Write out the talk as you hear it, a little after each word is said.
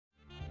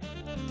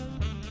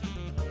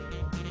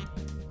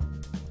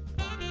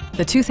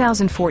the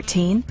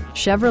 2014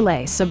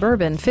 Chevrolet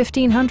Suburban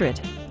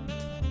 1500.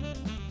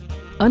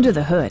 Under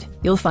the hood,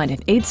 you'll find an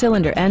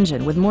 8-cylinder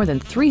engine with more than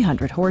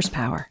 300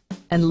 horsepower,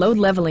 and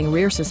load-leveling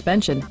rear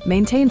suspension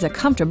maintains a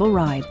comfortable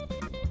ride.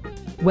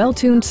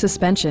 Well-tuned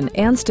suspension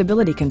and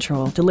stability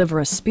control deliver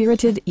a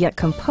spirited yet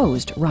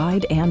composed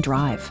ride and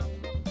drive.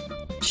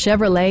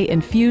 Chevrolet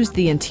infused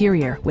the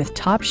interior with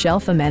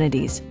top-shelf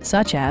amenities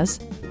such as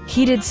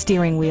heated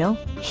steering wheel,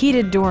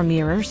 heated door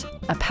mirrors,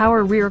 a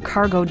power rear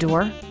cargo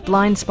door,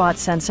 blind spot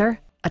sensor,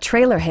 a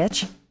trailer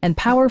hitch, and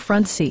power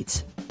front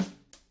seats.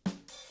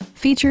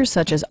 Features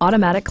such as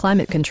automatic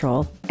climate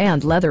control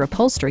and leather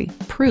upholstery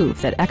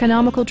prove that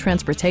economical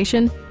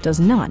transportation does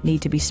not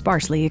need to be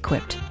sparsely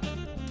equipped.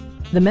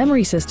 The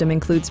memory system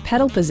includes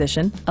pedal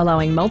position,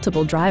 allowing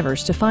multiple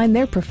drivers to find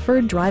their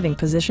preferred driving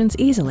positions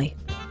easily.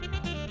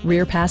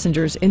 Rear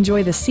passengers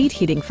enjoy the seat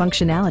heating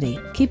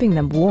functionality, keeping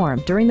them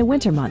warm during the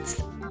winter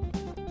months.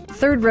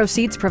 Third-row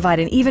seats provide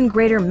an even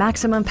greater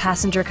maximum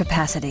passenger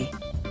capacity.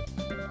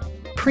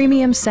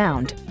 Premium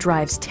sound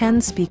drives 10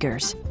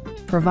 speakers,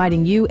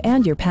 providing you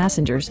and your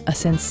passengers a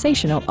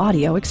sensational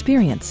audio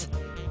experience.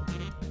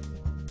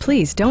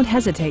 Please don't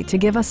hesitate to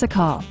give us a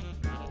call.